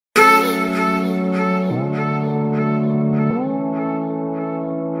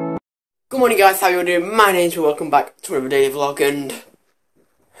Good morning guys, how you doing? My name's Will, welcome back to another daily vlog, and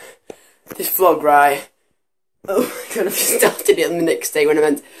this vlog, right, oh my god, I've just started it on the next day when I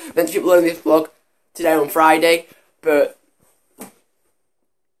meant to be uploading this vlog today on Friday, but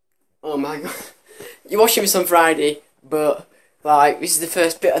oh my god, you're watching this on Friday, but like, this is the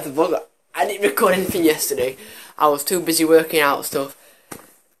first bit of the vlog. I didn't record anything yesterday. I was too busy working out stuff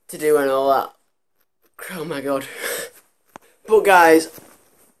to do and all that. Oh my god. But guys,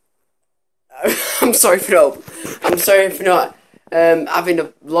 I'm sorry for not having a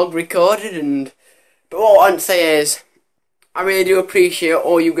vlog recorded, but what I want to say is I really do appreciate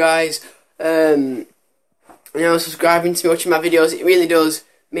all you guys subscribing to me, watching my videos. It really does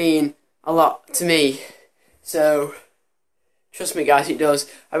mean a lot to me, so trust me guys, it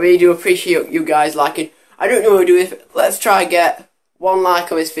does. I really do appreciate you guys liking. I don't know what to do with it. Let's try and get 1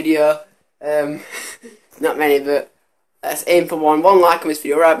 like on this video. Not many, but let's aim for one like on this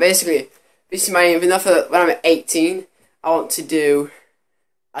video. Right, basically this is my aim. Enough for when I'm 18, I want to do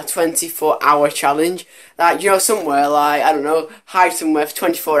a 24-hour challenge. Like, you know, somewhere, like, I don't know, hide somewhere for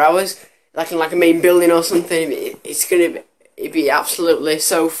 24 hours, like in like a main building or something. It'd be absolutely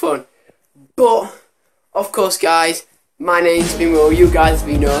so fun. But of course, guys, my name's been Will. You guys have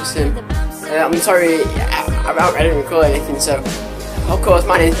been awesome. I'm sorry, I didn't record anything. So of course,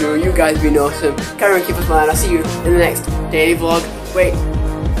 my name's Will. You guys have been awesome. Carry on, keep us smiling. I'll see you in the next daily vlog. Wait.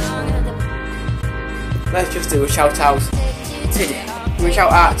 Let's just do a shout out today. We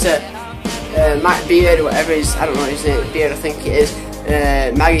shout out to Matt Beard or whatever it is. I don't know his name. Beard, I think it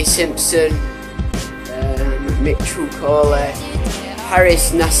is. Maggie Simpson, Mitchell Corley,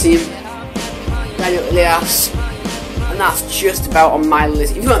 Harris Nassim, Daniel Elias, and that's just about on my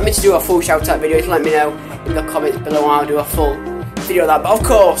list. If you want me to do a full shout out video, just let me know in the comments below and I'll do a full video of that. But of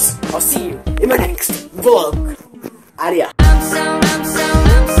course, I'll see you in my next vlog. Adios.